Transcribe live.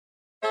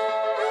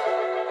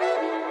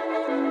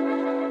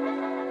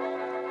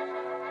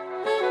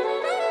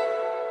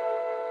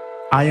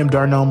I am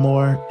Darnell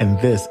Moore, and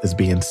this is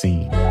Being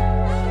Seen,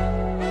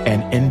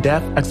 an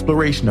in-depth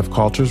exploration of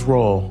culture's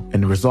role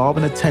in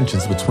resolving the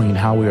tensions between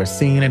how we are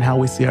seen and how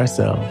we see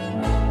ourselves.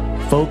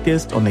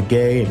 Focused on the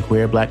gay and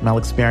queer Black male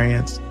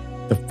experience,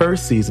 the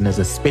first season is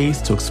a space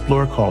to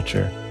explore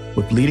culture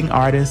with leading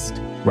artists,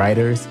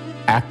 writers,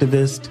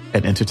 activists,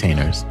 and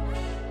entertainers.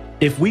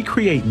 If we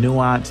create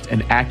nuanced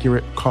and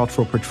accurate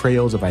cultural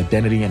portrayals of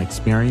identity and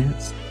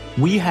experience,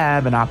 we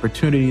have an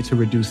opportunity to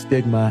reduce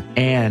stigma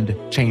and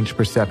change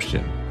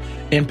perception,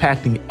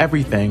 impacting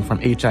everything from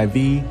HIV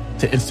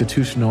to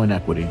institutional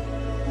inequity.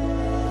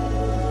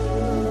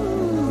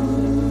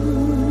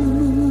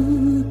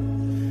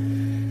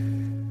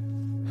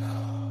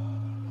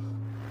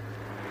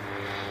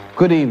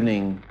 Good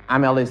evening.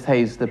 I'm Ellis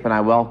Hayslip, and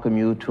I welcome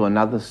you to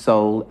another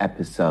Soul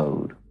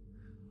episode.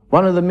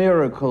 One of the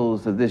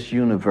miracles of this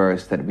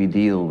universe that we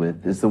deal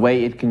with is the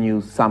way it can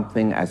use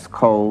something as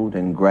cold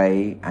and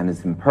gray and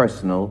as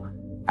impersonal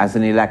as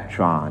an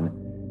electron.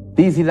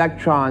 These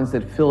electrons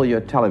that fill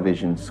your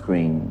television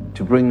screen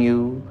to bring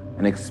you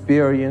an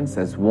experience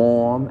as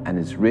warm and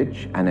as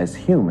rich and as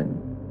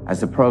human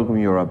as the program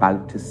you're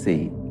about to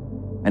see.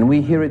 And we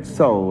here at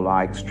Soul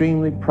are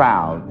extremely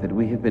proud that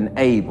we have been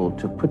able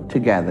to put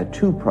together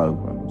two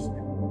programs,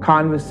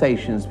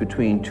 conversations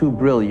between two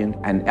brilliant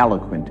and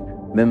eloquent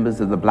members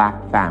of the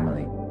Black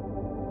family,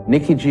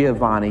 Nikki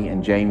Giovanni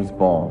and James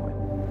Baldwin.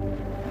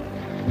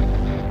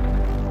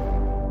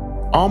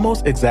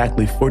 Almost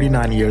exactly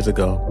 49 years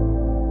ago,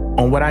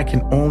 on what I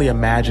can only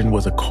imagine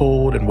was a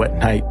cold and wet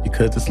night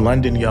because it's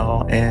London,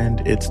 y'all, and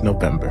it's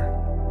November,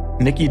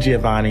 Nikki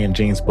Giovanni and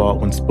James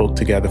Baldwin spoke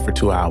together for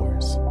 2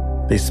 hours.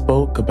 They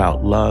spoke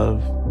about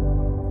love.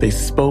 They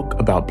spoke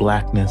about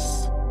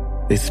Blackness.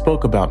 They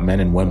spoke about men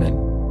and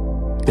women.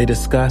 They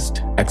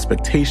discussed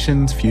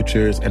expectations,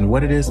 futures, and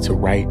what it is to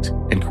write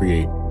and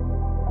create.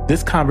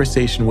 This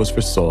conversation was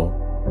for Soul,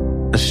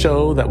 a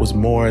show that was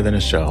more than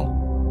a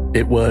show.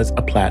 It was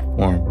a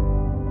platform,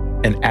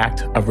 an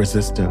act of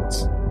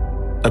resistance,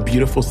 a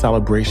beautiful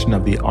celebration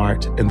of the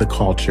art and the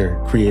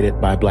culture created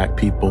by Black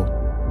people.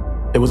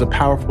 It was a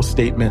powerful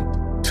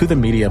statement to the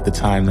media of the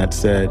time that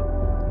said,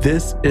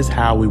 this is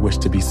how we wish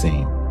to be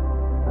seen.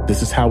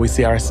 This is how we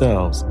see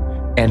ourselves,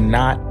 and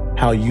not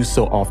how you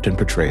so often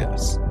portray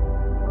us.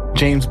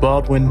 James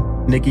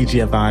Baldwin, Nikki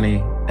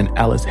Giovanni, and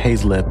Ellis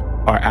Hayslip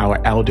are our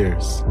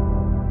elders,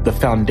 the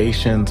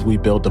foundations we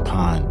build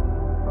upon.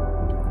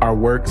 Our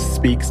work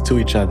speaks to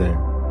each other,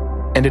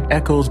 and it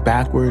echoes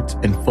backwards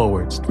and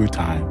forwards through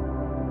time.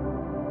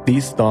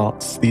 These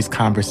thoughts, these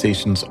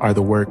conversations are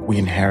the work we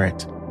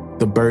inherit,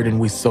 the burden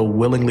we so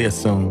willingly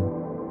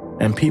assume,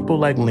 and people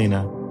like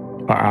Lena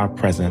are our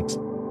present,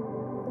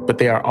 but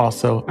they are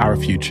also our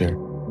future,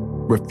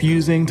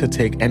 refusing to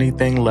take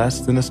anything less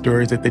than the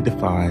stories that they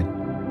define,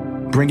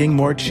 bringing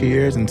more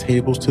chairs and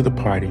tables to the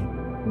party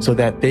so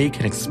that they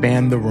can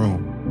expand the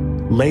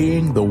room,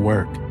 laying the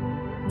work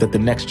that the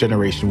next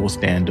generation will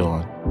stand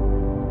on.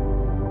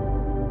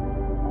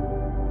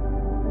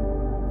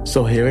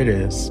 So here it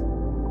is,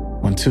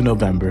 on 2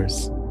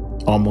 Novembers,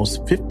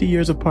 almost 50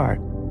 years apart,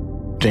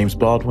 James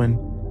Baldwin,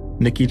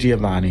 Nikki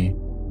Giovanni,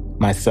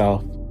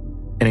 myself,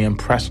 and the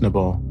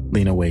impressionable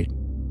Lena Waite.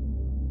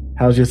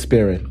 How's your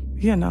spirit?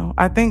 You know,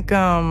 I think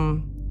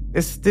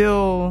it's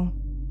still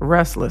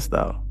restless,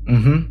 though.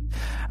 Mm-hmm.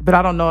 But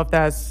I don't know if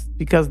that's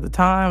because of the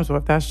times or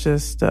if that's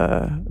just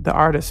the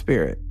artist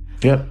spirit.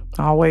 Yep.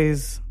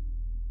 Always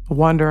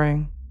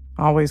wondering,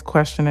 always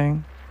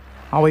questioning,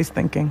 always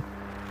thinking.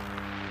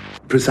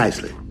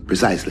 Precisely.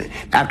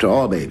 After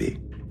all, baby,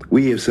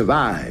 we have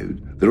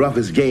survived the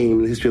roughest game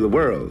in the history of the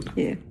world.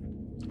 Yeah.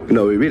 You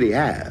know, we really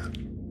have.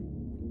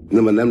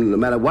 No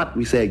matter what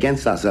we say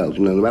against ourselves,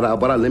 no matter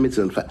what our limits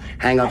and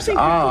hang-ups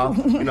are,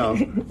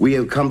 we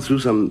have come through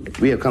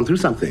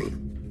something.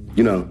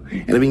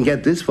 And if we can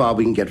get this far,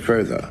 we can get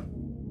further.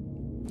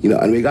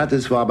 And we got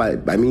this far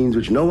by means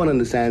which no one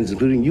understands,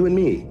 including you and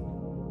me.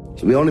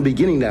 So we're only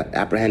beginning to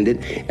apprehend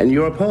it, and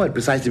you're a poet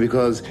precisely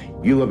because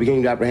you are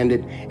beginning to apprehend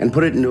it and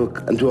put it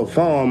into a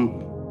form,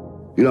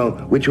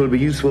 which will be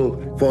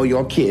useful for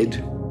your kid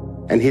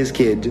and his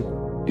kid,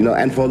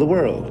 and for the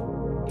world.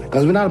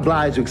 Because we're not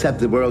obliged to accept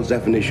the world's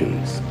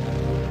definitions.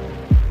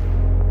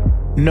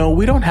 No,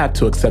 we don't have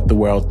to accept the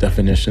world's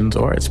definitions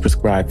or its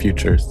prescribed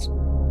futures.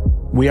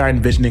 We are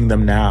envisioning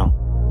them now,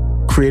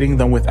 creating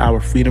them with our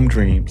freedom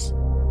dreams,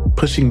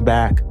 pushing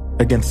back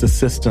against the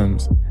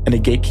systems and the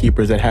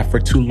gatekeepers that have for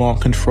too long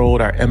controlled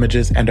our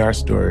images and our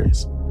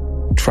stories,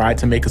 tried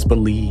to make us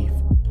believe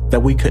that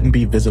we couldn't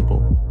be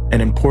visible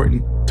and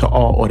important to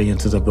all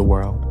audiences of the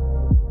world,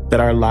 that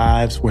our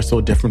lives were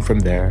so different from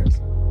theirs,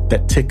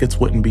 that tickets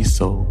wouldn't be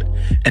sold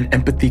and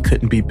empathy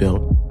couldn't be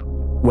built.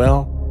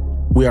 Well,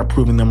 we are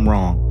proving them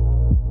wrong,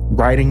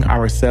 writing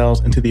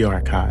ourselves into the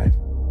archive,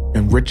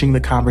 enriching the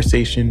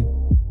conversation,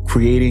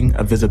 creating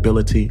a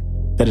visibility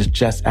that is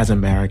just as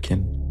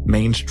American,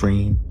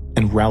 mainstream,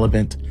 and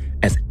relevant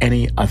as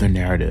any other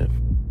narrative.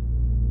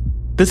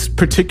 This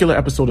particular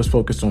episode is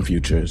focused on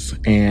futures,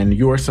 and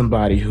you're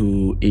somebody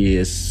who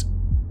is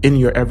in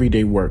your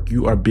everyday work,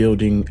 you are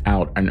building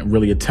out and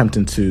really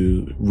attempting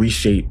to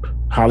reshape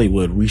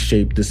Hollywood,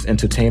 reshape this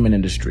entertainment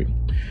industry.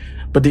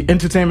 But the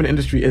entertainment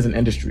industry is an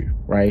industry,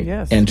 right?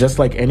 Yes. And just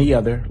like any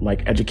other,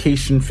 like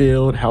education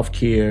field,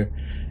 healthcare,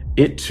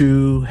 it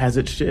too has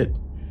its shit.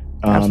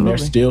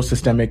 There's still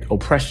systemic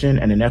oppression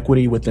and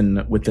inequity within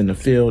the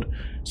field.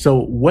 So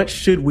what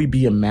should we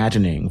be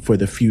imagining for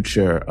the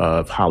future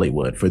of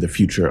Hollywood, for the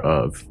future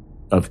of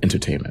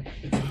entertainment?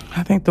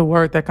 I think the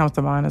word that comes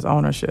to mind is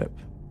ownership.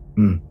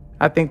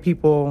 I think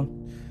people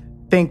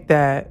think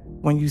that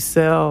when you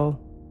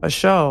sell a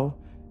show,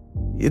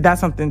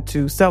 that's something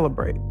to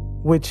celebrate,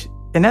 which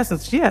in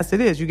essence, yes, it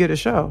is. You get a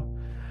show.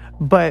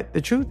 But the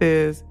truth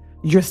is,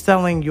 you're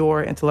selling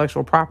your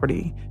intellectual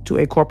property to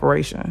a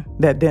corporation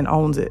that then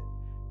owns it.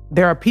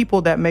 There are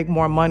people that make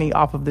more money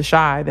off of The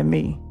Chi than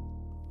me.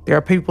 There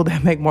are people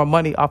that make more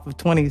money off of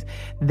 20s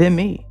than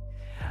me.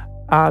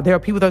 There are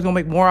people that's going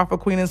to make more off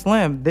of Queen and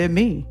Slim than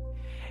me.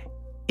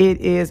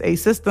 It is a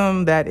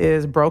system that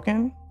is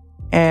broken,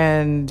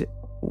 and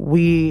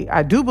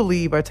I do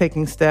believe, are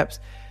taking steps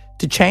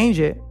to change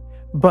it,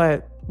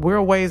 but we're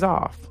a ways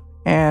off.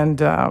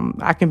 And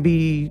I can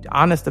be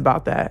honest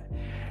about that.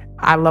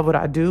 I love what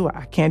I do.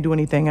 I can't do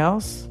anything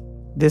else.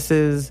 This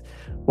is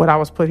what I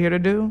was put here to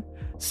do.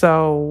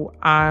 So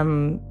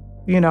I'm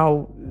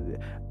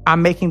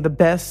making the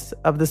best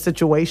of the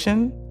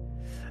situation.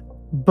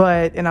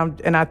 But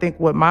I think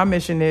what my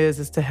mission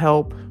is to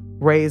help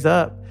raise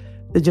up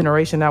the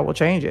generation that will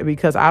change it,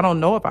 because I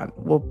don't know if I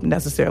will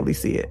necessarily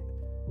see it.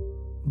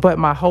 But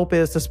my hope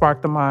is to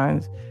spark the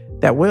minds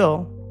that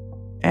will,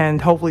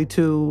 and hopefully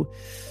to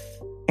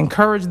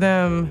encourage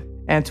them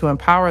and to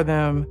empower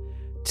them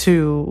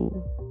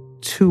to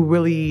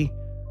really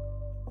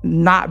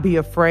not be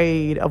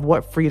afraid of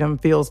what freedom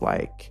feels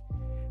like.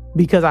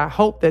 Because I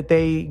hope that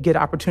they get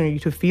opportunity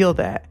to feel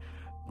that.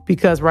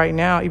 Because right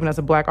now, even as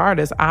a Black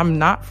artist, I'm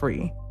not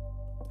free.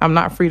 I'm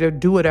not free to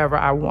do whatever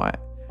I want.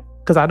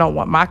 Because I don't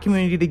want my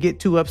community to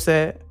get too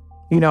upset.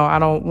 I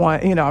don't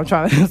want, I'm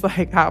trying to, it's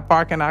like, how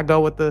far can I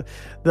go with the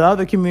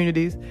other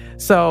communities?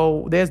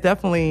 So there's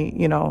definitely,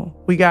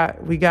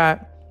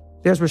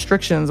 there's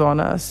restrictions on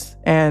us.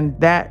 And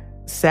that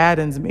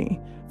saddens me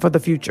for the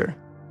future.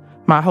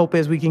 My hope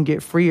is we can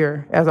get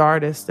freer as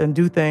artists and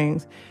do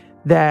things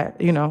that,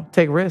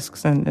 take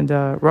risks and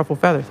ruffle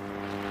feathers.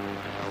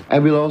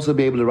 And we'll also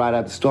be able to ride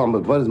out the storm.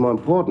 But what is more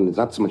important is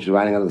not so much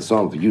riding out of the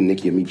storm for you,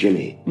 Nikki, and me,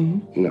 Jimmy.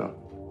 Mm-hmm.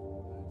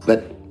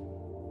 But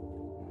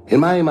in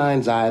my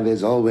mind's eye,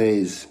 there's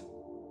always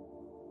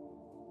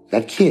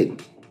that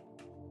kid.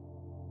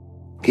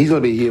 He's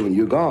going to be here when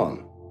you're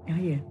gone. Oh,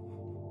 yeah.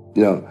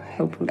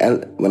 Hopefully.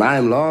 And when I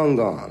am long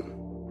gone.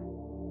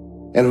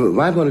 And from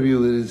my point of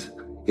view,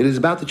 it is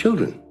about the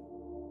children.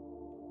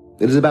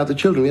 It is about the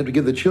children. We have to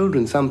give the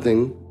children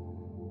something,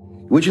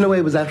 which in a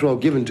way was after all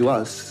given to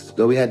us,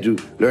 though we had to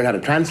learn how to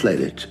translate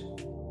it.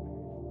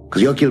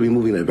 Because your kid will be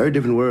moving in a very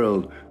different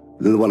world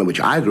than the one in which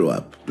I grew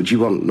up, which you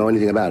won't know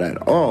anything about at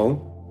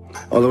all,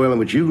 or the world in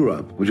which you grew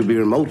up, which will be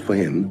remote for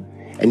him,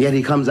 and yet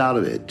he comes out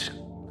of it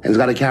and has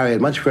got to carry it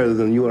much further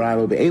than you or I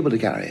will be able to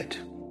carry it.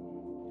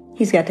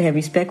 He's got to have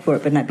respect for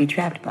it, but not be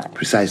trapped by it.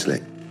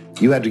 Precisely.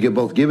 You have to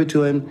both give it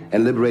to him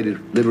and liberate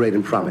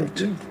him from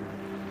it.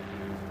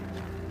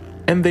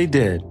 And they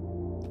did.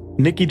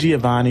 Nikki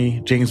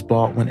Giovanni, James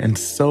Baldwin, and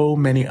so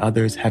many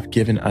others have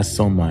given us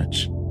so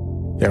much.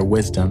 Their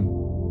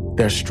wisdom,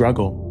 their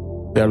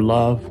struggle, their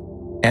love,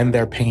 and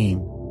their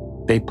pain.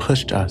 They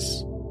push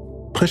us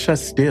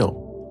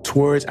still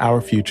towards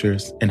our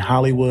futures in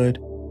Hollywood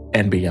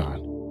and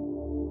beyond.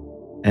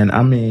 And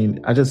I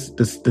mean,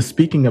 the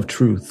speaking of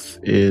truth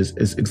is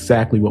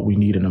exactly what we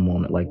need in a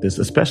moment like this,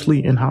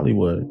 especially in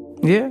Hollywood.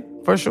 Yeah,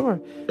 for sure.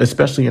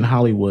 Especially in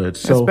Hollywood.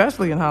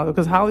 Especially in Hollywood,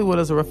 because Hollywood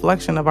is a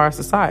reflection of our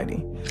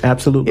society.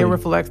 Absolutely. It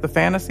reflects the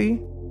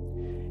fantasy.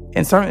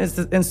 In certain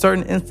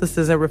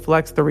instances, it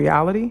reflects the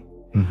reality.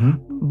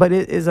 Mm-hmm. But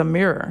it is a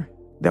mirror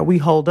that we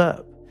hold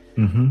up.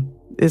 Mm-hmm.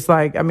 It's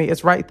like,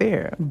 it's right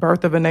there.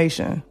 Birth of a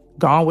Nation,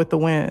 Gone with the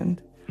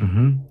Wind.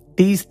 Mm-hmm.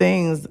 These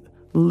things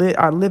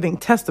are living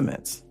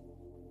testaments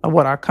of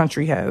what our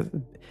country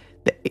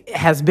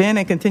has been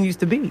and continues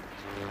to be.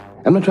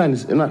 I'm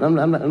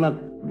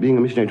not being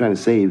a missionary trying to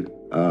save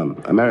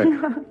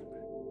America.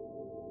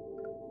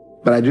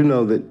 But I do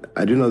know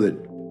that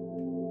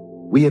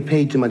we have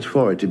paid too much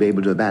for it to be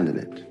able to abandon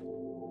it.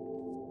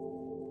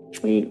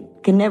 We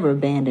can never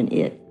abandon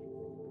it.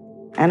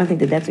 I don't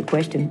think that's a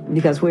question,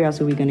 because where else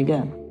are we going to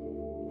go?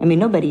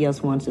 Nobody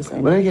else wants us.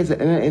 Well,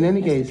 in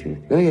any case,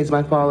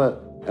 my father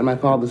and my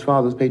father's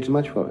fathers paid too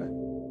much for it.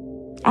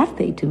 I've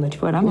paid too much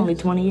for it. I'm only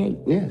 28.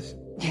 Yes.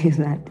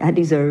 I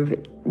deserve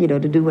it, to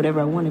do whatever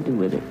I want to do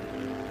with it.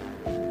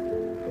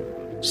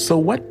 So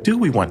what do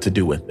we want to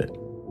do with it?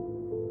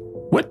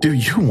 What do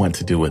you want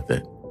to do with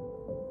it?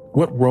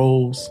 What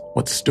roles,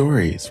 what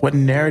stories, what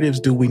narratives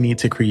do we need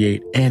to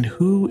create, and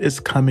who is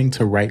coming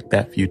to write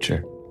that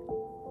future?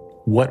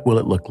 What will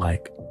it look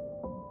like?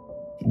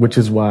 Which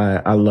is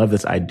why I love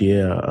this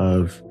idea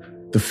of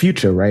the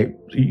future, right?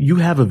 You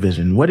have a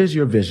vision. What is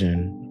your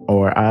vision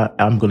or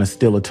I'm going to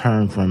steal a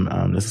term from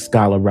the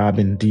scholar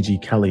Robin D.G.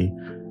 Kelly.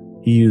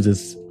 He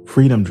uses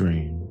freedom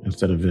dream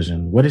instead of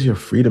vision. What is your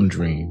freedom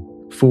dream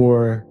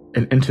for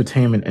an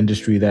entertainment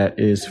industry that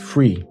is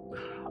free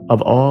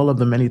of all of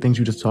the many things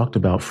you just talked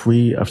about,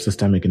 free of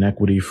systemic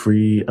inequity,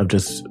 free of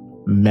just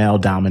male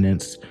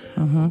dominance,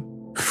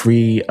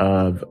 free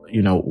of,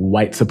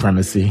 white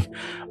supremacy,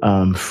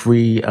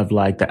 free of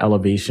like the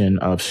elevation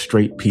of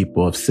straight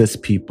people, of cis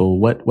people?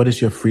 What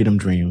is your freedom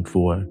dream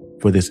for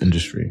this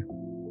industry?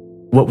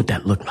 What would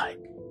that look like?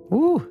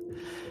 Ooh.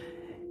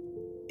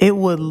 It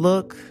would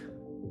look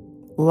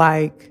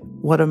like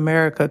what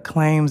America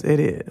claims it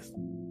is.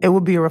 It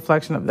would be a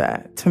reflection of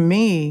that. To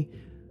me,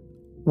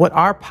 what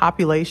our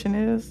population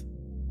is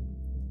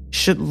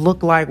should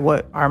look like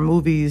what our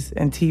movies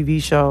and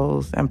TV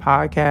shows and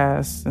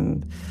podcasts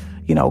and,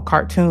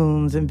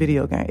 cartoons and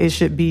video games. It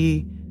should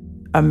be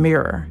a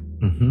mirror.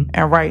 Mm-hmm.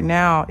 And right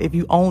now, if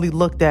you only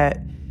looked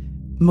at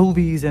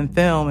movies and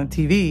film and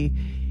TV,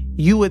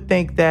 you would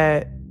think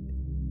that,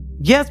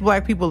 yes,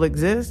 Black people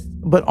exist,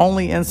 but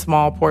only in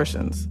small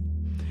portions.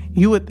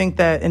 You would think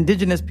that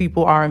indigenous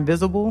people are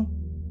invisible.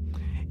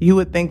 You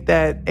would think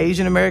that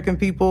Asian American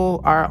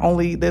people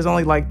there's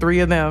only like 3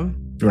 of them.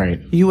 Right.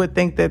 You would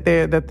think that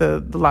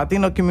the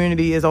Latino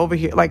community is over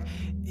here. Like,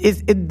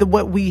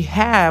 what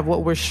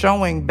we're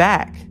showing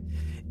back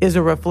is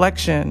a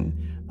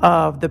reflection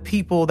of the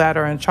people that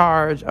are in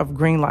charge of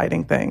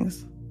greenlighting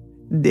things.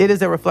 It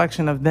is a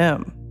reflection of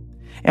them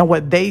and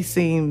what they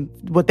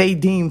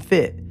deem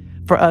fit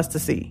for us to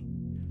see.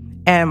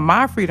 And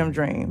my freedom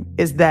dream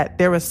is that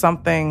there is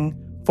something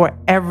for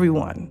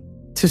everyone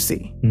to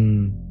see,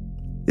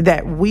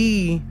 that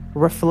we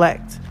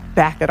reflect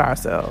back at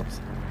ourselves.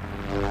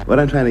 What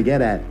I'm trying to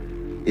get at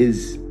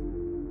is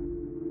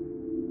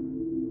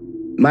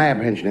my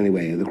apprehension,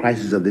 anyway, of the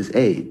crisis of this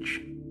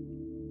age.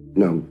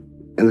 And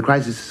the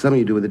crisis has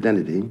something to do with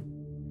identity,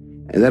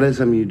 and that has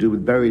something to do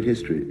with buried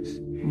histories.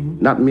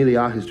 Mm-hmm. Not merely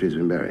our history has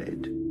been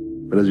buried,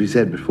 but as we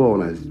said before,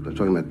 when I was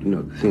talking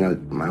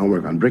about, my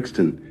homework on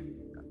Brixton,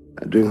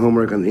 doing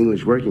homework on the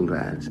English working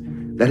class,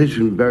 that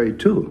history has been buried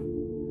too.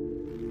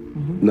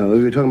 Mm-hmm. No,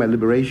 we were talking about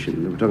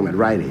liberation, we were talking about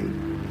writing.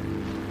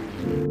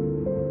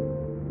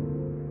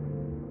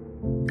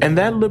 And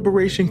that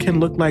liberation can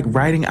look like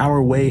writing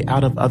our way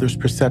out of others'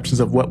 perceptions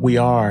of what we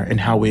are and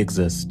how we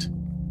exist.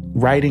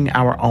 Writing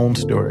our own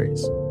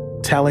stories,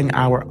 telling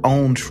our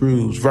own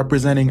truths,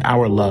 representing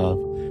our love,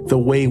 the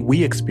way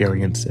we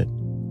experience it,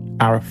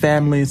 our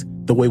families,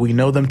 the way we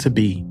know them to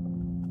be,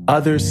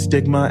 others'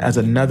 stigma as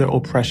another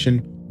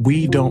oppression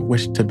we don't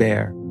wish to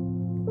bear.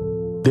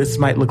 This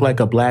might look like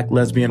a Black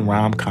lesbian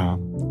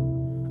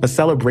rom-com, a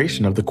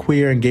celebration of the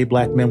queer and gay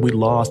Black men we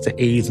lost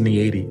to AIDS in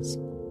the 80s,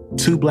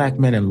 2 Black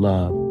men in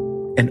love,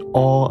 and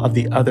all of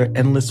the other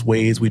endless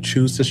ways we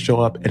choose to show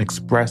up and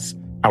express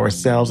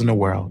ourselves in the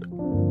world.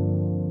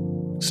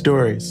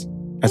 Stories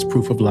as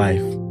proof of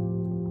life.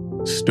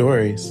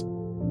 Stories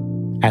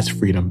as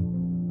freedom.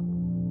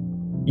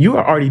 You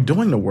are already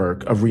doing the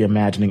work of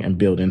reimagining and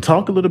building.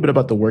 Talk a little bit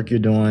about the work you're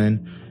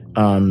doing,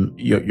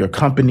 your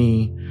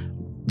company,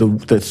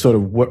 the sort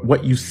of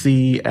what you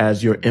see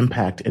as your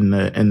impact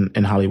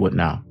in Hollywood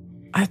now.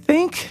 I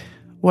think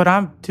what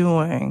I'm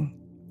doing,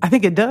 I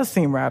think it does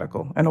seem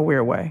radical in a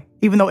weird way,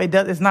 even though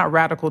it's not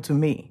radical to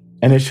me.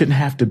 And it shouldn't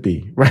have to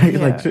be, right? Yeah.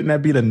 Like, shouldn't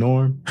that be the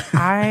norm?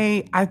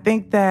 I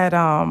think that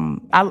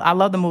I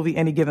love the movie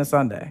Any Given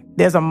Sunday.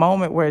 There's a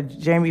moment where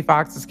Jamie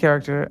Foxx's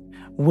character,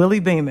 Willie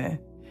Beeman,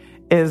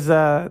 is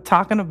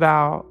talking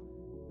about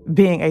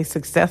being a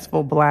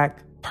successful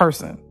Black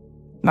person.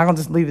 I'm not going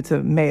to just leave it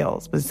to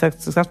males, but a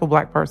successful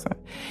Black person.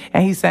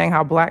 And he's saying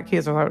how Black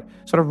kids are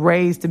sort of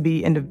raised to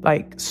be into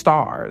like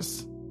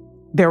stars.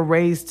 They're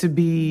raised to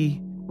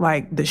be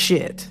like the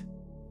shit.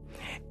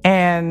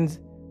 And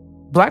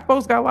Black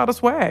folks got a lot of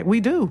swag.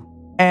 We do.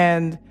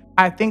 And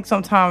I think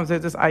sometimes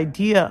there's this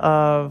idea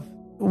of,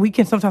 we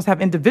can sometimes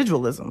have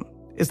individualism.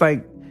 It's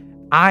like,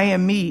 I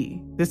am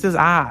me. This is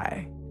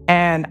I.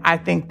 And I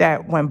think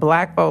that when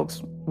Black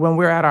folks, when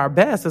we're at our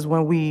best is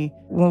when we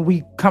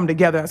come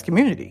together as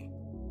community.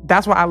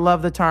 That's why I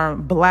love the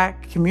term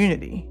Black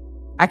community.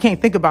 I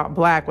can't think about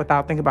Black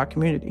without thinking about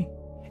community.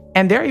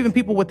 And there are even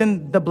people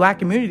within the Black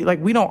community, like,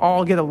 we don't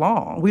all get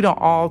along. We don't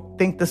all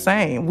think the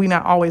same. We're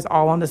not always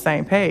all on the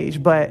same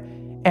page. But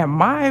in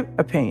my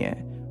opinion,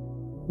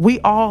 we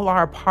all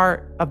are a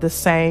part of the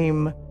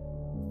same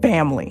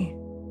family,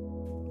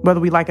 whether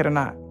we like it or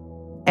not.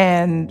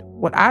 And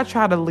what I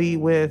try to lead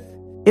with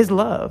is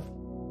love,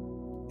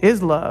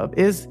 is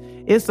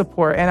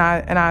support. And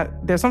I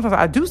there's sometimes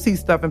I do see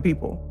stuff in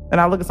people,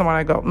 and I look at someone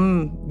and I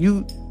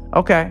go,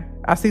 okay,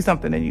 I see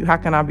something in you. How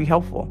can I be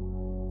helpful?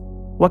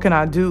 What can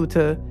I do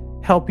to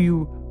help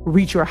you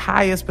reach your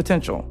highest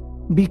potential?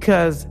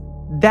 Because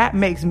that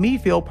makes me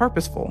feel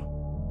purposeful.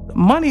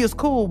 Money is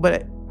cool,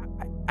 but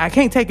I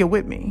can't take it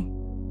with me.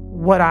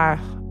 What I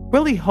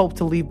really hope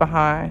to leave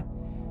behind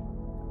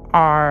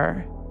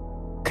are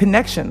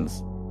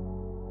connections.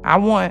 I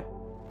want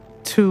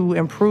to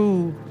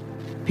improve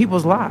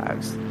people's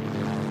lives.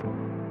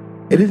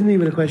 it isn't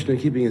even a question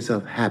of keeping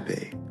yourself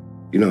happy.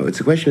 You know, it's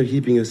a question of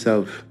keeping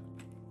yourself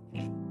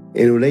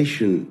in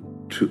relation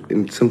to,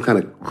 in some kind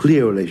of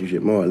clear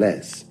relationship, more or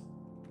less,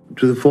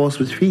 to the force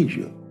which feeds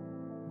you.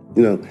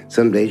 You know,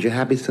 some days you're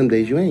happy, some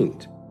days you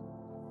ain't.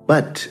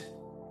 But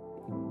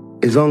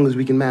as long as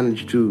we can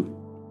manage to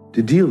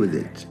deal with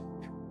it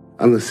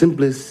on the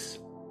simplest,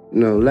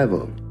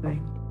 level,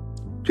 Right.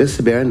 just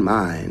to bear in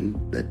mind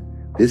that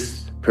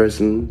this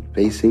person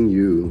facing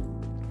you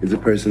is a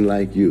person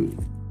like you.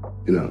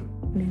 You know,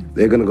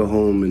 they're gonna go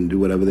home and do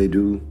whatever they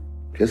do,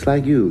 just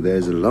like you. They're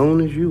as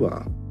alone as you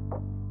are.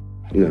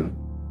 You know.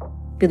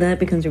 But that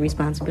becomes a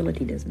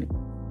responsibility, doesn't it?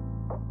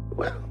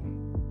 Well,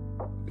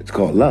 it's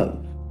called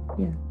love.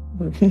 Yeah.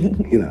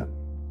 You know.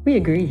 We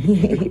agree.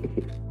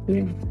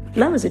 Yeah.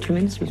 Love is a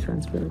tremendous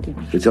responsibility.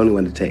 It's the only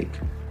one to take.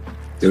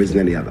 There isn't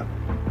any other.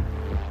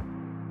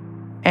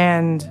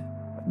 And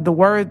the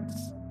words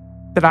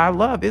that I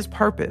love is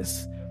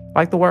purpose,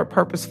 like the word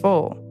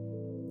purposeful.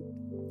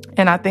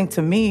 And I think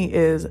to me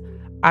is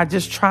I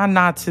just try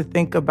not to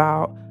think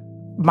about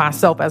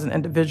myself as an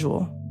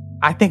individual.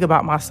 I think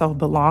about myself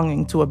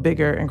belonging to a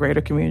bigger and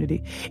greater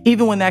community,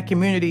 even when that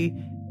community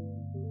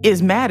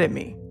is mad at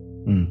me,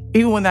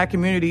 even when that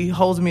community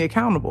holds me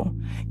accountable,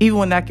 even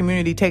when that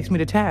community takes me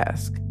to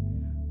task.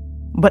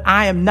 But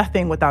I am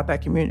nothing without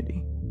that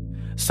community.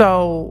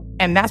 So,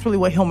 and that's really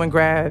what Hillman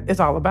Grad is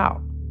all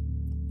about.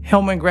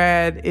 Hillman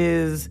Grad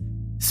is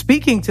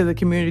speaking to the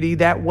community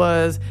that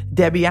was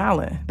Debbie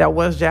Allen, that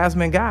was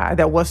Jasmine Guy,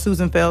 that was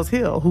Susan Fels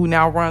Hill, who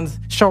now runs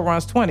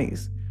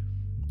 20s.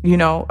 You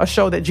know, a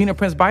show that Gina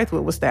Prince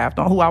Bythewood was staffed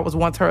on, who I was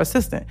once her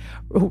assistant.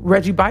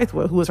 Reggie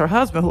Bythewood, who was her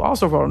husband, who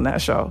also wrote on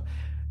that show,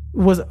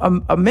 was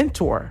a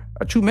mentor,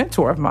 a true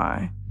mentor of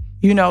mine.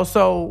 You know,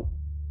 so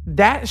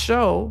that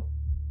show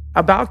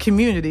about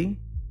community,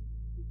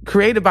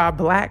 created by a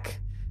Black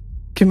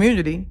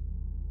community,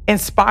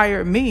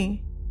 inspired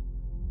me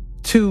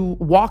to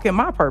walk in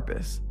my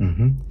purpose.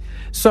 Mm-hmm.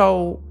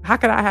 So how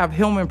could I have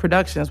Hillman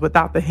Productions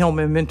without the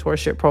Hillman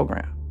Mentorship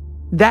Program?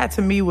 That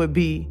to me would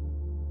be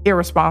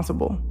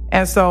irresponsible.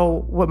 And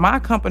so what my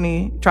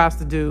company tries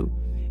to do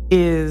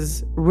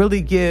is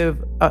really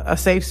give a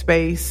safe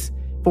space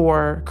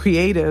for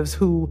creatives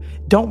who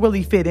don't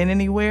really fit in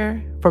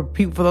anywhere, for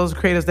those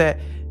creators that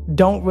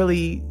don't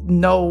really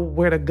know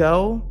where to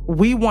go.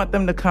 We want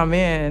them to come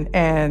in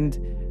and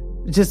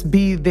just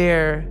be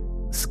their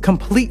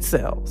complete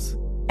selves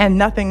and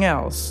nothing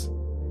else,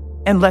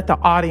 and let the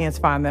audience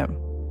find them.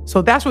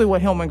 So that's really what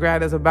Hillman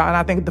Grad is about. And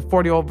I think the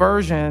 40-year-old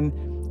version,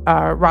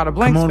 Radha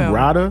Blank's film. Come on,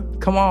 Radha.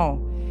 Come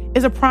on.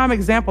 Is a prime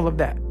example of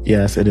that.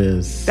 Yes, it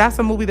is. That's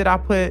a movie that I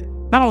put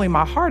not only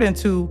my heart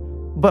into,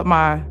 but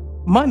my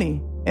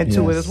money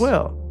into it as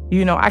well.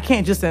 You know, I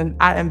can't just,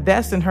 I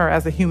invest in her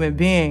as a human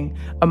being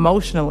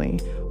emotionally,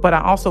 but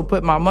I also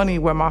put my money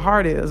where my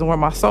heart is and where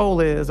my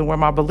soul is and where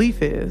my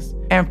belief is.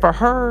 And for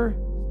her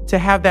to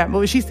have that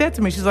movie, she said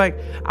to me, she's like,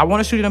 I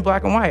want to shoot it in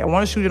black and white. I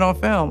want to shoot it on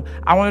film.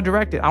 I want to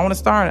direct it. I want to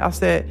star in it. I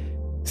said,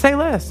 say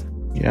less.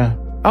 Yeah.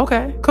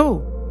 Okay,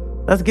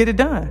 cool. Let's get it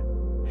done.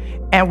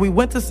 And we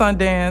went to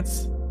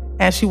Sundance,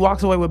 and she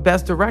walks away with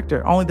Best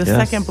Director. Only the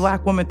second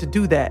Black woman to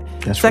do that.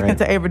 That's second right.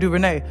 to Ava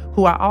DuVernay,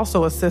 who I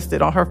also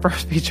assisted on her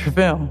first feature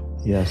film.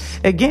 Yes.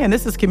 Again,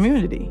 this is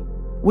community.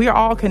 We are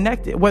all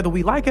connected, whether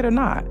we like it or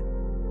not.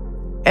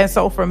 And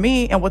so for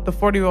me, and what the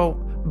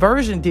 40-year-old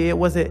version did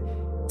was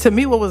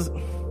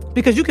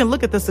because you can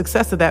look at the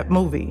success of that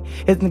movie.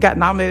 It got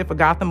nominated for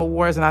Gotham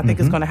Awards, and I think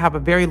it's going to have a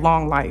very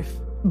long life.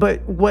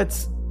 But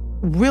what's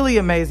really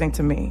amazing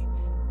to me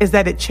is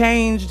that it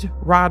changed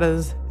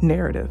Radha's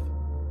narrative.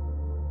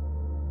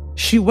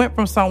 She went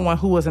from someone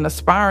who was an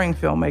aspiring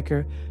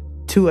filmmaker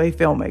to a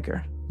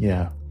filmmaker.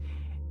 Yeah.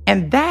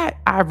 And that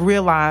I've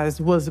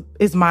realized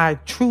is my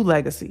true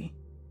legacy.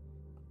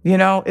 You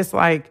know, it's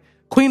like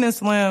Queen and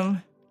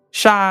Slim,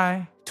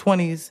 Shy,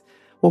 20s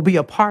will be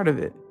a part of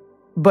it.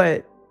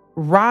 But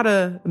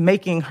Radha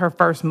making her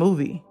first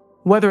movie,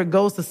 whether it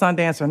goes to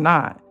Sundance or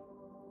not,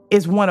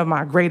 is one of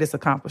my greatest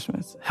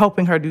accomplishments,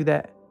 helping her do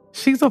that.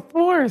 She's a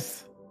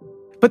force.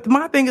 But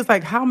my thing is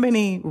like, how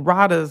many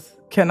Radhas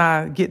can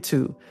I get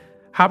to?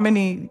 How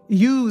many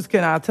yous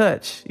can I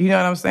touch? You know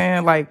what I'm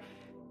saying? Like,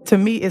 to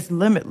me, it's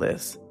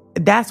limitless.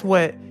 That's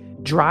what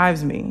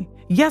drives me.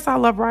 Yes, I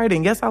love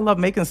writing. Yes, I love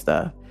making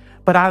stuff.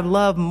 But I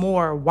love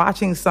more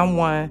watching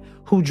someone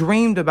who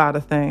dreamed about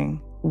a thing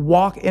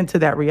walk into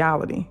that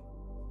reality.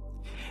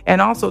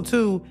 And also,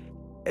 too,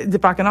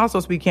 if I can also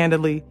speak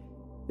candidly,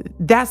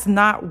 that's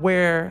not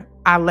where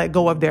I let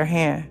go of their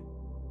hand.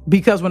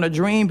 Because when a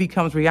dream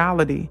becomes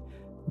reality,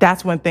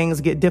 that's when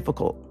things get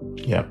difficult.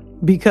 Yeah.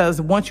 Because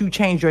once you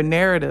change your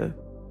narrative,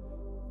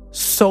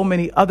 so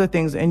many other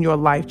things in your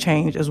life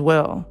change as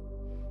well.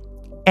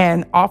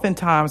 And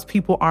oftentimes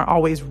people aren't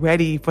always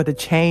ready for the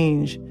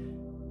change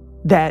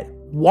that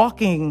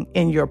walking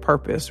in your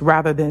purpose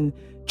rather than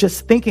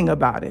just thinking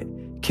about it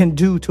can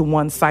do to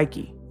one's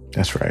psyche.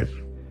 That's right.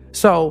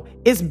 So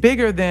it's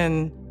bigger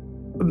than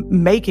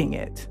making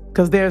it,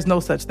 because there's no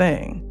such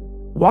thing.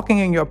 Walking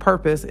in your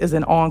purpose is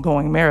an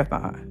ongoing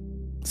marathon.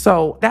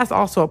 So that's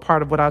also a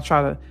part of what I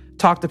try to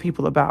talk to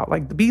people about.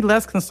 Like, be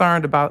less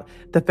concerned about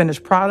the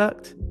finished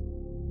product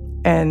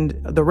and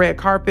the red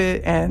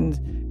carpet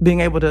and being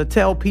able to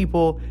tell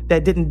people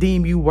that didn't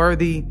deem you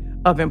worthy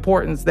of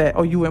importance that,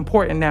 oh, you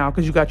important now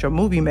because you got your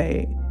movie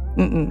made.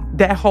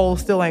 That hole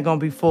still ain't gonna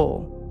be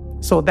full.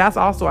 So that's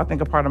also, I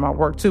think, a part of my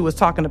work too, is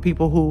talking to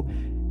people who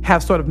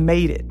have sort of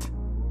made it,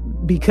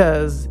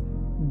 because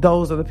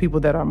those are the people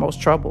that are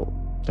most troubled.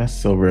 That's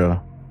so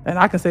real. And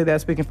I can say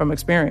that speaking from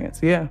experience,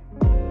 yeah.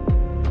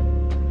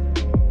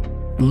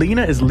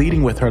 Lena is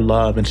leading with her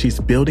love, and she's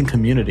building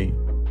community.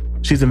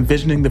 She's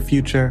envisioning the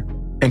future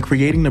and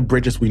creating the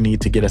bridges we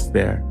need to get us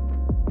there.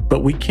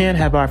 But we can't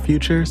have our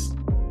futures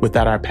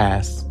without our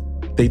past.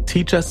 They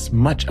teach us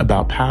much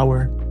about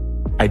power,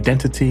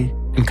 identity,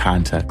 and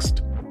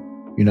context.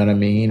 You know what I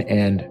mean?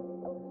 And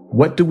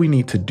what do we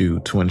need to do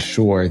to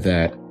ensure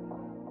that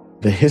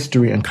the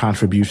history and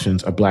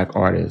contributions of Black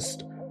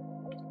artists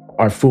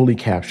are fully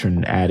captured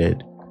and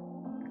added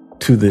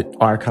to the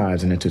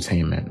archives and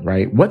entertainment,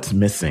 right? What's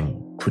missing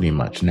pretty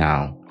much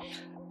now?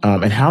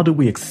 And how do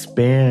we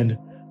expand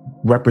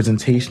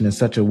representation in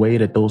such a way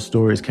that those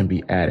stories can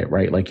be added,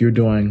 right? Like you're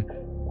doing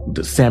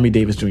the Sammy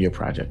Davis Jr.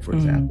 project, for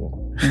example.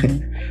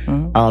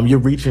 You're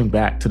reaching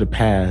back to the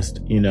past,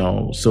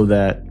 so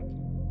that,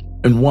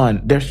 and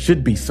one, there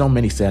should be so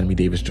many Sammy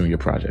Davis Jr.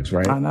 projects,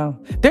 right? I know.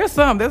 There's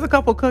a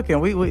couple cooking.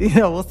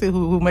 We'll see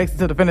who makes it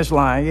to the finish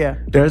line, yeah.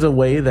 There's a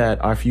way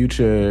that our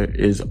future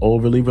is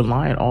overly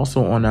reliant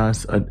also on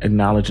us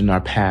acknowledging our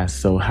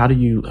past. So how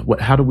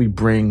do we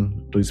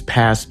bring these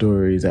past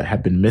stories that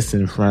have been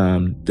missing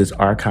from this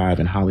archive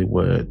in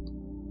Hollywood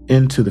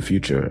into the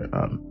future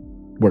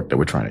work that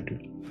we're trying to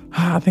do?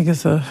 I think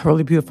it's a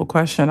really beautiful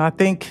question. I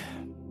think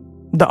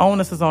the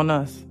onus is on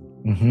us.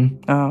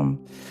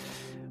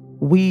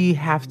 We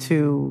have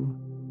to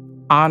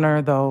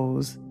honor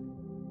those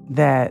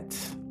that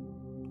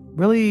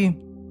really,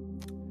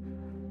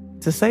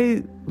 to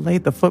say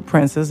laid the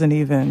footprints isn't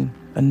even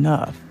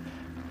enough.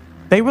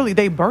 They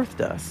birthed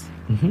us.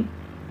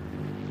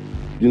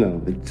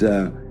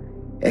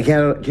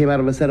 It came out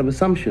of a set of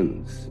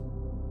assumptions.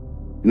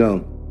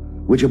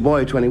 Which a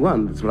boy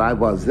 21, that's what I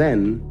was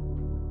then,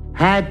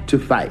 had to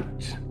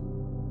fight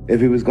if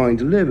he was going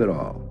to live at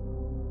all.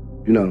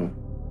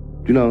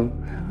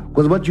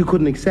 Because what you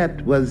couldn't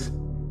accept was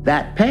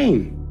that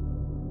pain.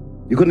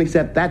 You couldn't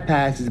accept that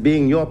past as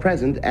being your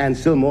present and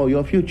still more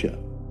your future.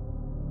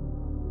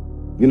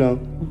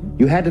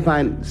 You had to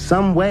find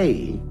some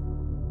way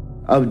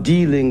of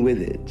dealing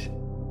with it.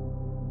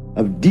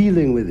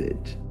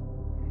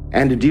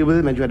 And to deal with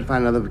it meant you had to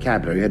find another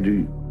vocabulary.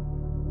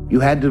 You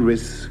had to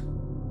risk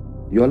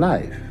your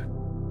life.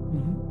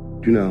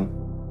 You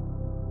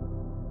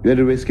had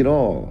to risk it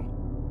all.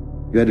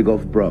 You had to go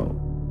for broke.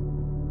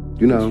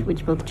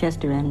 Which both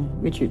Chester and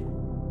Richard.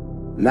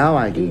 Now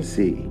I can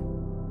see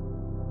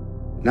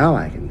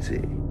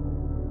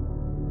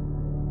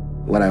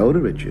what I owe to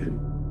Richard,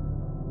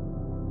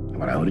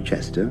 what I owe to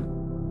Chester,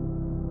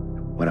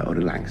 what I owe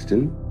to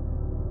Langston,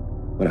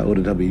 what I owe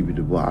to W.E.B.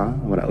 Du Bois,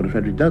 what I owe to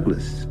Frederick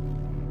Douglass.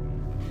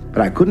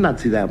 But I could not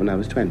see that when I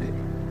was 20.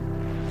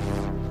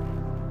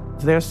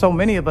 There's so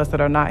many of us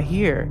that are not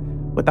here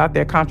without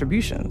their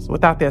contributions,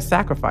 without their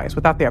sacrifice,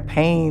 without their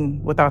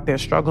pain, without their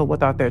struggle,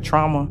 without their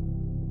trauma.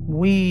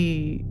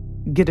 We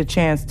get a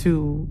chance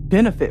to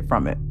benefit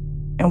from it,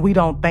 and we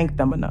don't thank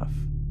them enough.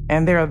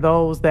 And there are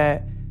those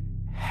that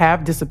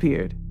have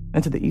disappeared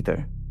into the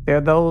ether. There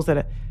are those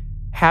that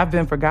have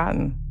been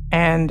forgotten.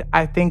 And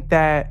I think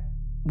that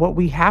what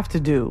we have to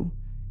do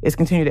is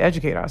continue to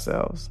educate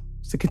ourselves,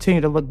 to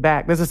continue to look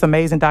back. There's this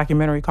amazing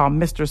documentary called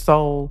Mr.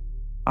 Soul.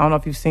 I don't know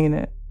if you've seen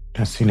it.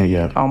 I've seen it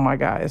yet. Oh my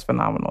God, it's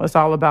phenomenal. It's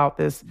all about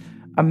this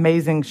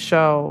amazing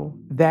show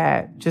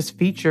that just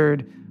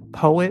featured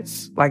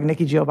poets like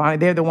Nikki Giovanni.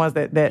 They're the ones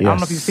that yes. I don't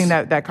know if you've seen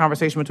that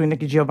conversation between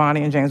Nikki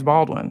Giovanni and James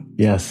Baldwin.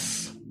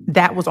 Yes.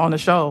 That was on the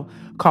show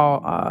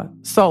called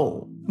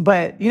Soul.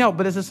 But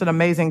it's just an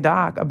amazing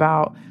doc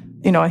about,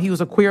 he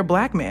was a queer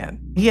Black man.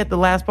 He had the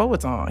Last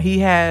Poets on. He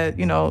had,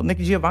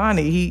 Nikki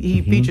Giovanni.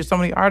 He featured so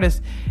many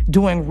artists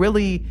doing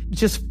really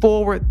just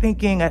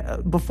forward-thinking,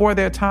 before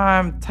their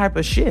time type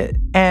of shit.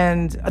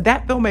 And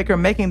that filmmaker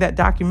making that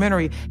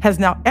documentary has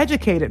now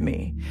educated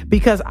me,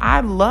 because I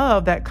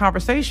love that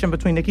conversation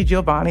between Nikki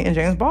Giovanni and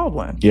James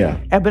Baldwin. Yeah.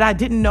 But I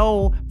didn't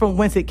know from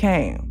whence it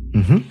came.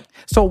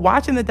 So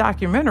watching the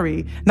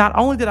documentary, not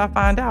only did I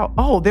find out,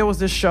 there was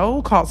this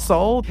show called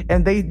Soul,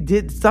 and they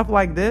did stuff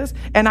like this,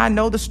 and I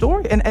know the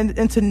story,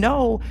 and to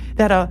know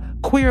that a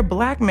queer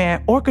Black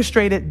man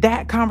orchestrated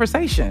that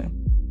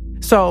conversation.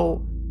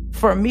 So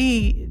for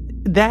me,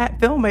 that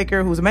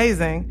filmmaker who's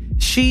amazing,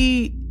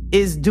 she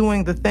is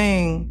doing the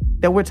thing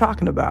that we're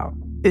talking about.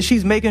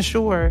 She's making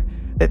sure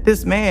that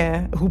this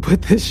man who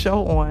put this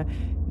show on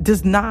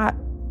does not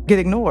get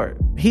ignored.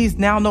 He's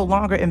now no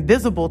longer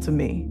invisible to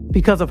me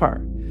because of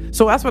her.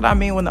 So that's what I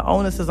mean when the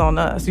onus is on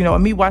us.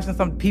 And me watching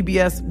some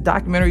PBS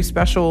documentary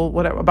special,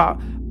 whatever,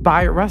 about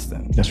Bayard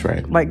Rustin. That's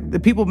right. Like, the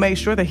people made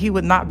sure that he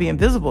would not be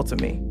invisible to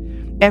me.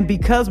 And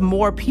because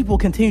more people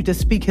continue to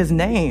speak his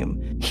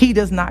name, he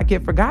does not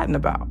get forgotten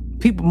about.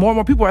 More and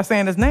more people are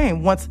saying his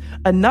name. Once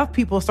enough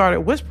people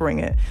started whispering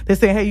it, they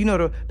say, hey,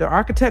 the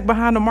architect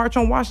behind the March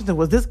on Washington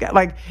was this guy.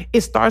 Like,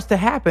 it starts to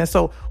happen.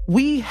 So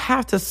we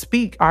have to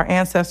speak our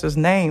ancestors'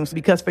 names,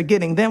 because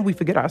forgetting them, we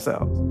forget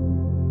ourselves.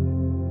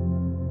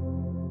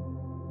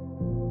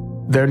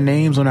 Their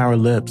names on our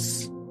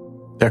lips,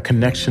 their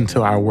connection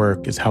to our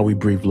work is how we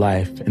breathe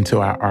life into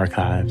our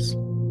archives,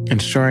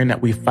 ensuring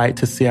that we fight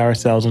to see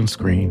ourselves on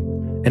screen.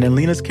 And in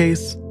Lena's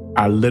case,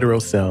 our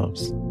literal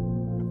selves.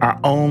 Our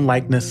own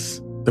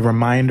likeness, the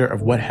reminder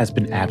of what has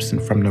been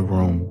absent from the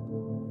room,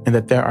 and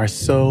that there are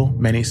so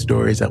many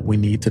stories that we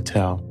need to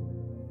tell.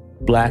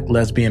 Black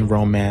lesbian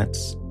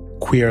romance,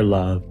 queer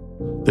love,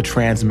 the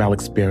trans male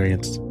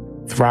experience,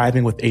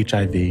 thriving with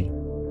HIV,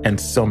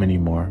 and so many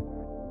more.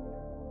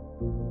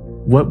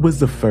 What was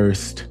the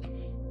first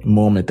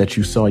moment that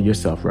you saw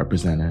yourself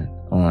represented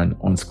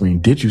on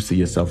screen? Did you see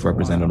yourself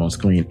represented on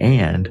screen?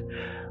 And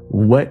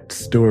what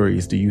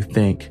stories do you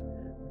think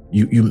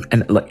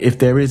and like, if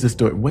there is a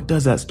story, what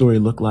does that story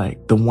look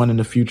like? The one in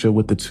the future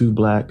with the two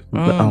Black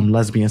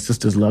lesbian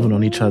sisters loving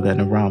on each other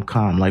in a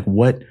rom-com. Like,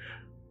 what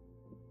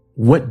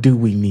do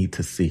we need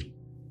to see?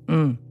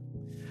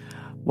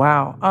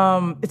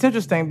 Wow. It's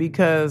interesting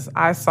because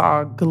I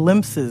saw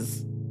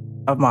glimpses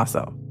of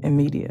myself in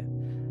media.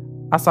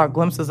 I saw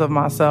glimpses of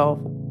myself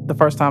the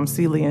first time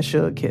Celie and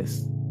Suge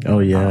kissed. Oh,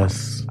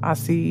 yes. I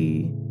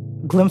see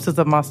glimpses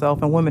of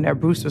myself in Women at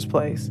Brewster's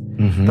Place,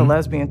 the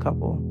lesbian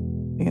couple,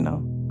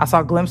 I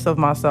saw a glimpse of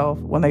myself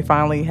when they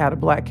finally had a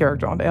Black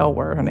character on the L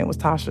Word. Her name was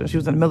Tasha. She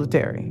was in the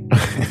military.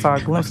 I saw a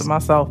glimpse of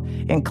myself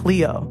in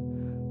Cleo,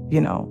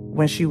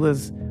 when she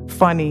was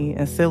funny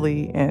and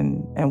silly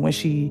and when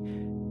she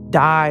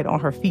died on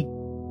her feet.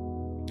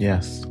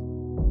 Yes.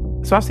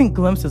 So I've seen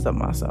glimpses of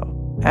myself.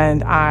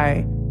 And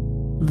I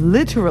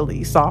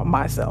literally saw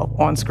myself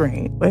on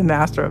screen in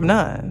Master of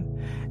None.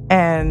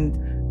 And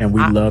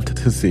we loved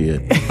to see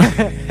it.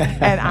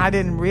 And I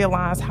didn't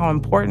realize how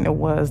important it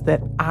was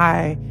that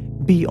I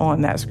be on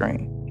that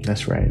screen.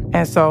 That's right.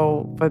 And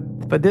so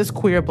for this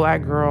queer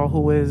Black girl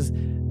who is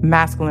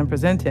masculine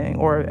presenting,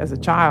 or as a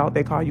child,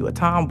 they call you a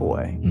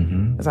tomboy.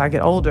 As I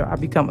get older, I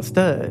become a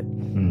stud.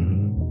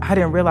 I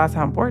didn't realize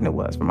how important it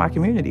was for my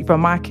community. For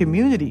my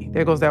community,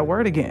 there goes that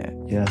word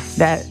again. Yes.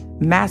 That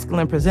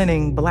masculine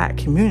presenting Black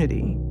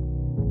community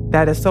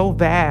that is so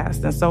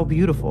vast and so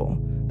beautiful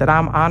that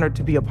I'm honored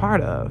to be a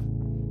part of.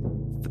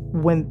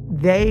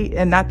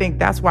 And I think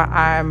that's why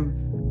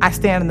I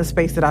stand in the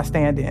space that I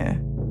stand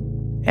in.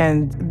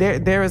 And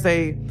there is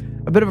a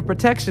bit of a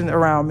protection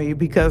around me,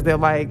 because they're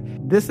like,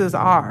 this is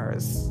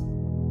ours.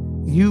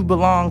 You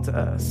belong to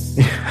us.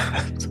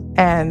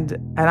 and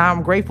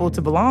I'm grateful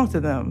to belong to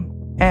them.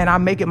 And I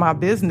make it my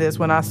business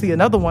when I see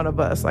another one of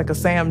us, like a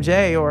Sam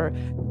J or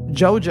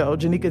JoJo,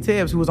 Janika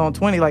Tibbs, who was on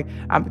 20,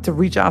 to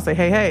reach out and say,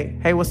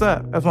 hey, what's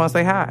up? I just want to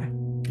say hi.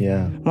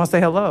 Yeah. I want to say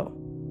hello.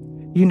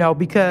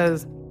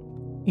 Because,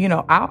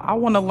 I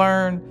want to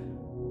learn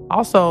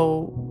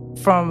also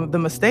from the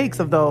mistakes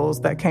of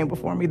those that came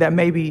before me that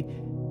maybe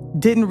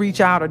didn't reach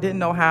out or didn't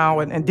know how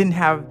and didn't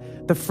have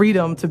the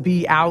freedom to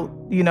be out.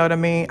 You know what I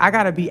mean? I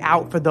got to be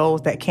out for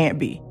those that can't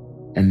be.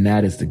 And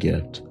that is the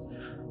gift.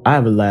 I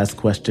have a last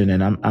question,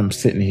 and I'm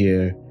sitting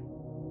here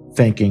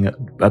thinking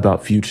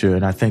about future,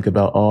 and I think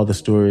about all the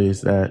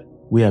stories that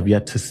we have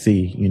yet to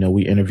see.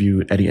 We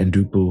interviewed Eddie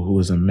Ndupu, who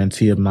is a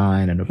mentee of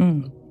mine and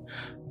a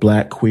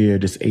Black, queer,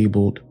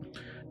 disabled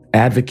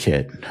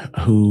advocate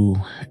who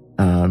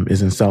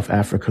is in South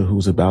Africa,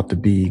 who's about to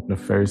be the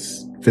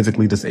first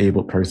physically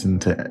disabled person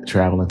to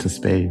travel into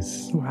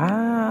space.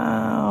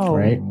 Wow.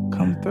 Right?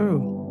 Come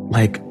through.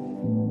 Like,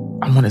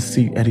 I want to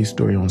see Eddie's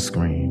story on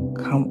screen.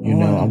 Come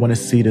on. I want to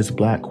see this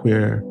Black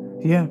queer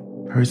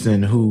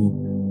person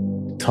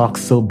who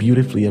talks so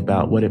beautifully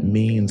about what it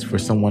means for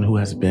someone who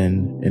has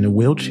been in a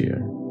wheelchair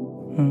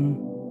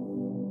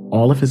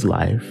all of his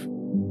life,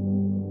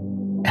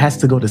 has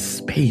to go to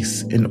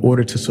space in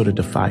order to sort of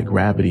defy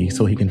gravity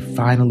so he can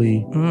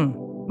finally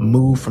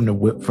move from the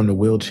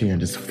wheelchair and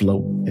just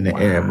float in the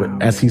air,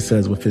 as he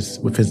says, with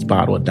his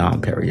bottle of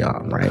Dom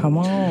Perignon, right? Come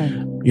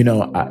on.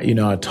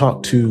 I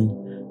talked to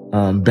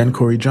Ben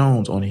Corey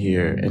Jones on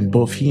here, and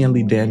both he and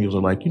Lee Daniels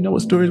are like,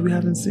 what stories we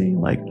haven't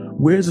seen? Like,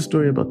 where's the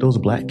story about those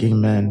Black gay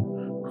men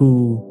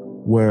who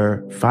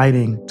were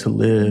fighting to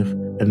live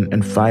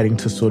and fighting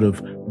to sort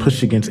of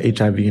push against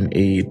HIV and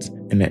AIDS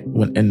in the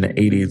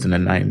 80s and the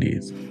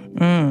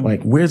 90s?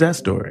 Like, where's that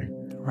story?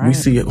 Right. We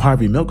see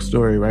Harvey Milk's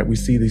story, right? We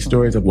see these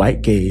stories of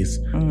white gays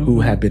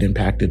who have been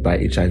impacted by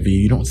HIV.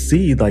 You don't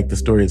see like the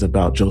stories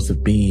about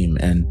Joseph Beam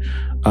and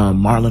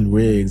Marlon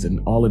Riggs and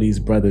all of these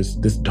brothers,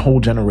 this whole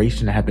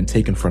generation that have been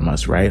taken from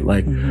us, right?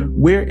 Like,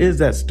 where is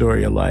that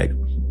story of like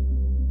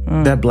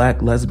that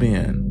Black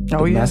lesbian,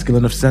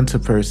 masculine of center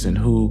person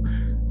who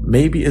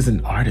maybe is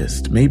an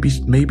artist, maybe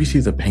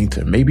she's a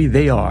painter, maybe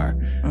they are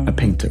a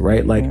painter,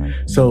 right? Like,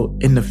 so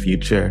in the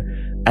future,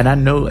 and I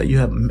know you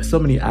have so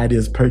many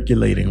ideas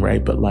percolating,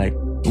 right? But like,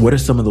 what are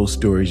some of those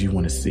stories you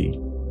want to see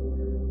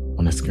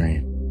on the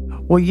screen?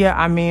 Well, yeah,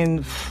 I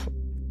mean,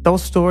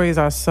 those stories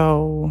are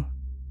so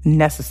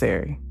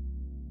necessary.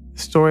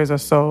 Stories are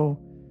so,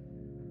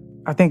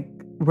 I think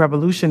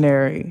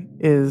revolutionary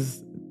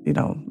is,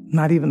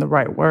 not even the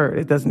right word.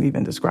 It doesn't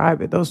even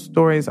describe it. Those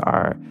stories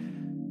are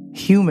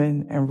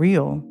human and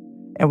real,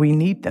 and we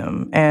need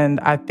them. And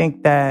I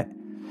think that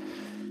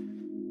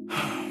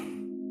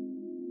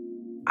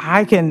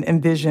I can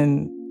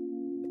envision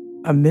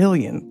a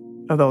million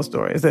of those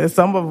stories,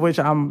 some of which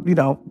I'm,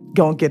 going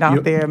to get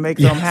out there and make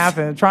them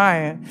happen,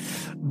 trying.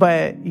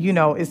 But,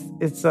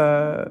 it's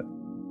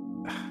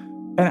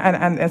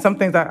and some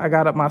things I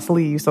got up my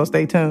sleeve, so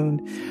stay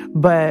tuned.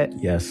 But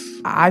yes,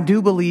 I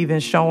do believe in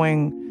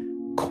showing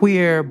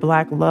queer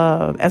Black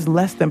love as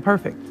less than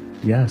perfect.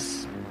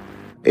 Yes.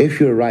 If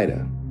you're a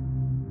writer,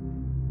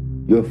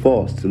 you're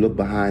forced to look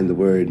behind the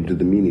word and to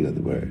the meaning of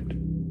the word.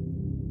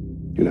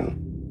 To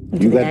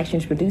the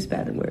actions produced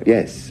by the word.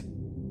 Yes.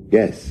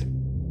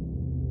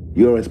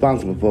 You're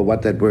responsible for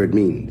what that word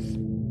means.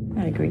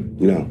 I agree.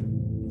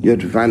 You have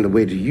to find a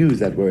way to use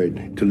that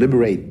word, to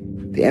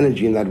liberate the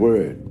energy in that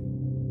word,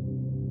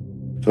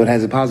 so it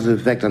has a positive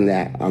effect on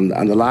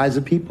the lives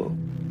of people.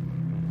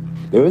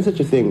 There is such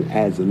a thing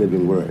as a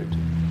living word.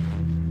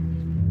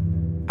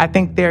 I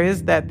think there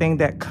is that thing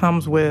that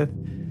comes with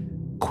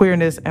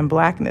queerness and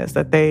Blackness,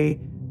 that they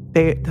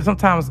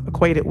sometimes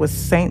equate it with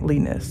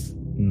saintliness.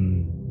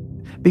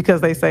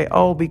 Because they say,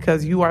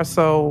 because you are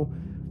so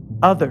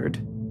othered,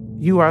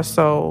 you are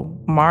so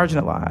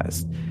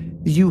marginalized,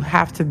 you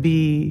have to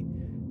be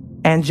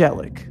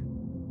angelic.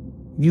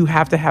 You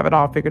have to have it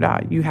all figured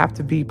out. You have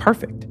to be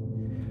perfect.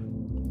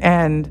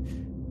 And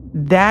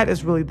that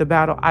is really the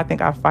battle I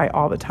think I fight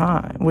all the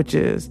time, which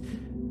is,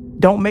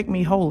 don't make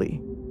me holy.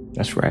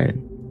 That's right.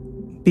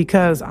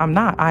 Because I'm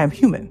not. I am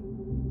human.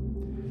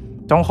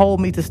 Don't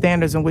hold me to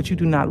standards in which you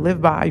do not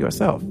live by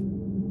yourself.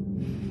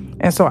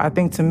 And so I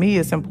think, to me,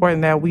 it's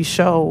important that we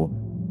show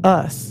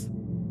us,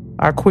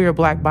 our queer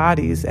Black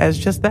bodies, as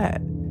just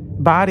that.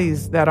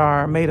 Bodies that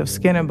are made of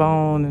skin and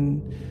bone and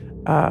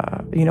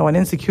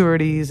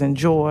insecurities and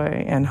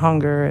joy and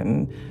hunger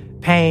and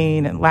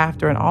pain and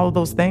laughter and all of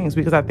those things.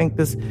 Because I think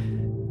this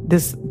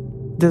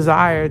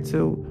desire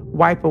to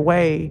wipe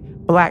away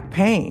Black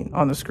pain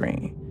on the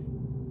screen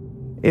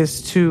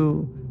is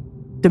to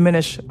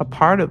diminish a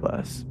part of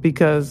us,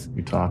 because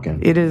you're talking.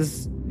 It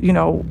is,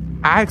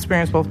 I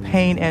experience both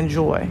pain and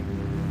joy.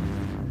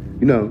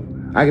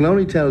 I can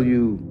only tell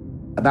you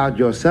about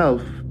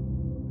yourself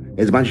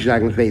as much as I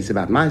can face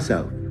about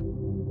myself.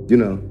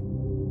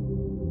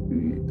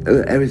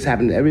 It's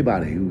happened to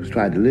everybody who's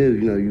tried to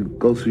live. You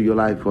go through your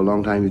life for a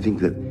long time, you think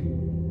that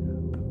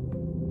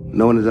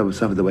no one has ever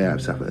suffered the way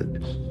I've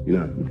suffered.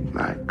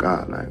 My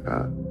God.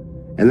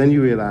 And then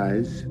you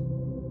realize,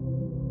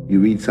 you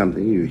read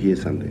something, you hear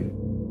something,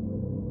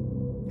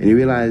 and you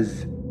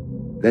realize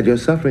that your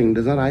suffering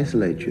does not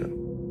isolate you.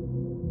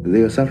 That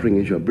your suffering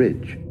is your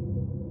bridge.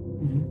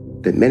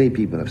 Mm-hmm. That many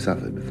people have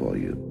suffered before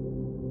you.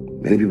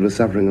 Many people are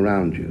suffering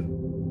around you,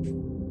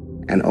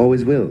 and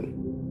always will.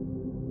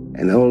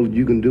 And all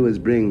you can do is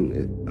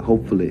bring,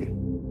 hopefully,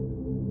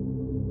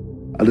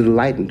 a little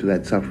light into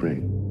that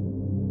suffering.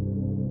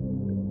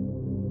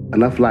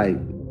 Enough light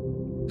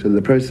so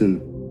the person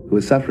who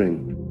is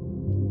suffering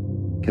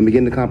can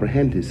begin to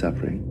comprehend his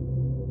suffering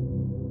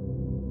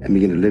and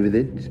begin to live with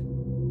it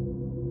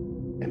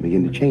and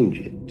begin to change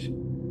it,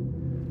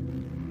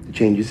 to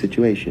change your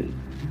situation.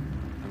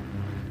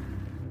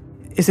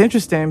 It's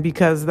interesting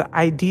because the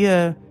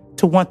idea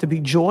to want to be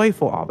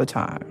joyful all the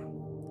time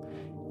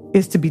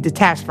is to be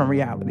detached from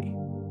reality.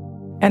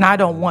 And I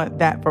don't want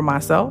that for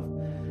myself,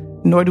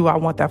 nor do I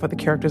want that for the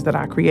characters that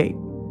I create.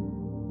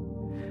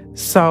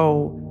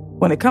 So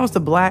when it comes to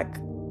Black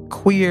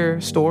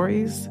queer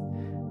stories,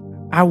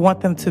 I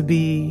want them to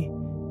be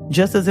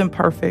just as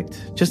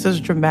imperfect, just as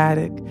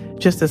dramatic,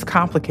 just as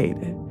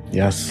complicated.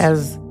 Yes.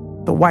 As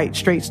the white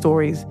straight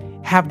stories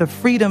have the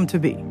freedom to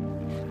be.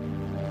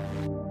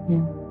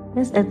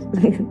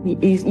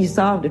 You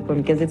solved it for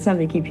me, because it's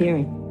something I keep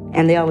hearing.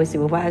 And they always say,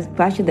 well,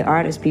 why should the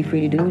artist be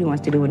free to do what he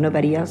wants to do when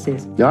nobody else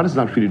is? The artist is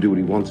not free to do what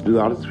he wants to do.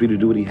 The artist is free to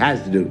do what he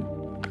has to do.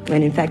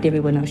 When in fact,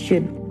 everyone else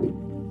should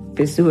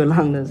pursue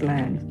along those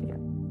lines. Yeah.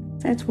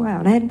 That's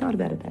wild. I hadn't thought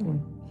about it that way.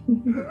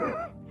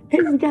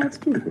 It's God's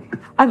too.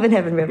 I've been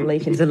having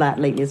revelations a lot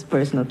lately. It's a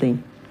personal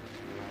thing.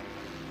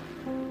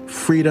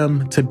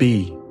 Freedom to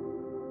be.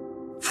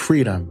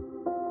 Freedom.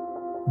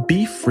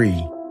 Be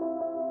free.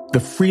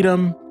 The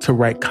freedom to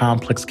write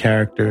complex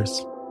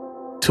characters,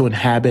 to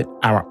inhabit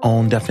our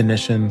own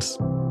definitions,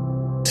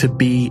 to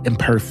be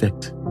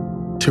imperfect,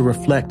 to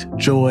reflect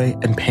joy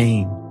and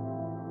pain.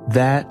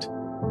 That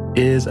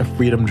is a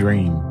freedom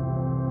dream.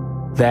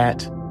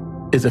 That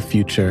is a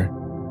future,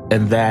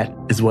 and that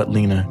is what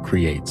Lena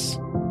creates.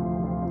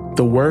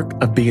 The work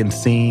of being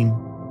seen,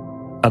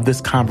 of this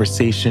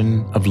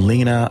conversation of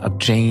Lena, of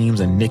James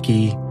and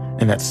Nikki,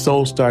 and that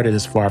Soul Started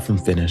is far from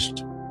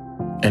finished.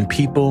 And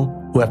people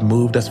who have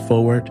moved us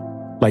forward,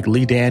 like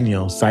Lee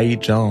Daniels,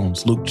 Saeed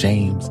Jones, Luke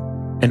James,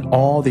 and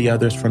all the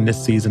others from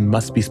this season,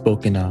 must be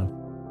spoken of,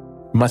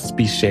 must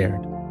be shared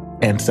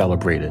and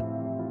celebrated.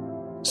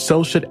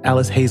 So should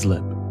Alice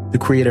Haislip, the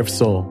creator of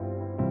soul.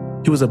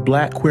 He was a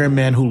Black queer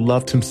man who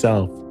loved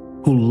himself,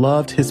 who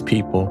loved his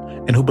people,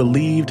 and who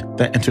believed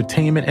that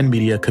entertainment and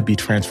media could be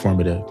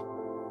transformative.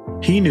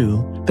 He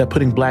knew that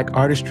putting Black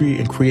artistry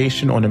and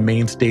creation on the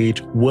main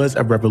stage was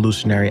a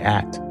revolutionary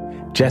act,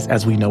 just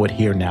as we know it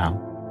here now.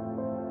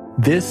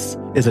 This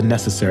is a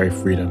necessary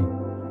freedom,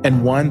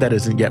 and one that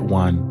isn't yet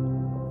won.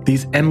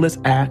 These endless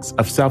acts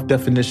of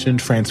self-definition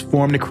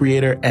transform the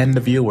creator and the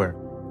viewer.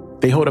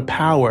 They hold a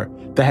power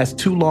that has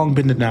too long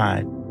been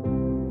denied.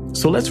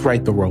 So let's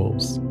right the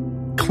roles,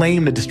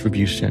 claim the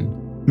distribution,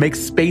 make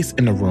space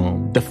in the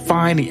room,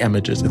 define the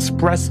images,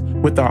 express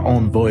with our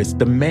own voice,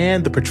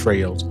 demand the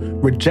portrayals,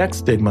 reject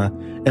stigma,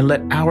 and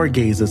let our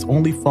gazes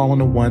only fall on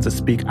the ones that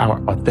speak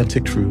our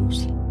authentic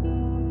truths,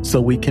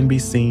 so we can be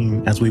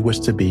seen as we wish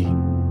to be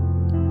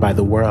by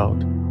the world,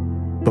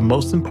 but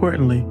most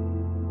importantly,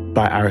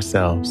 by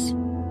ourselves.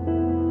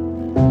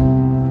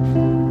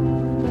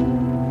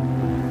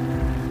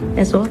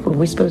 That's awful.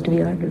 We're supposed to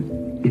be arguing.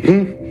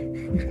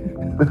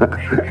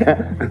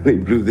 We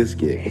blew this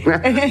gig.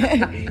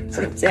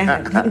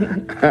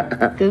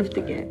 Goofed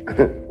again.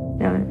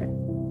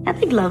 No, I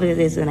think love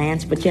is an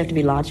answer, but you have to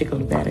be logical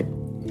about it.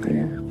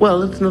 Yeah.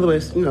 Well, it's another way,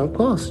 of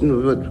course.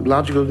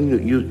 Logical,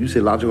 you say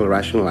logical,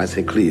 rational, I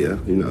say clear,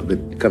 but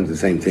it comes the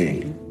same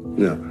thing.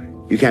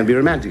 You can't be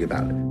romantic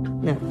about it.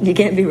 No, you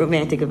can't be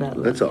romantic about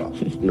love. That's all.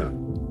 No.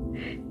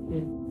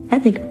 I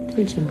think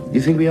you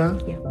think we are?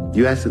 Yeah.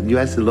 You asked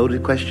the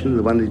loaded question,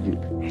 the one that you...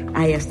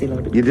 I asked the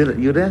loaded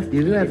question. You did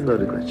ask the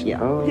loaded question?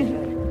 Yeah. Oh.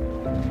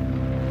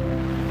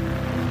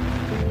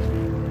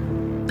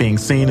 Being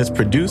Seen is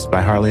produced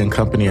by Harley &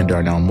 Company and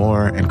Darnell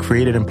Moore and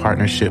created in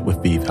partnership with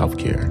ViiV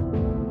Healthcare.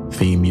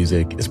 Theme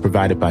music is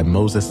provided by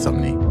Moses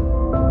Sumney.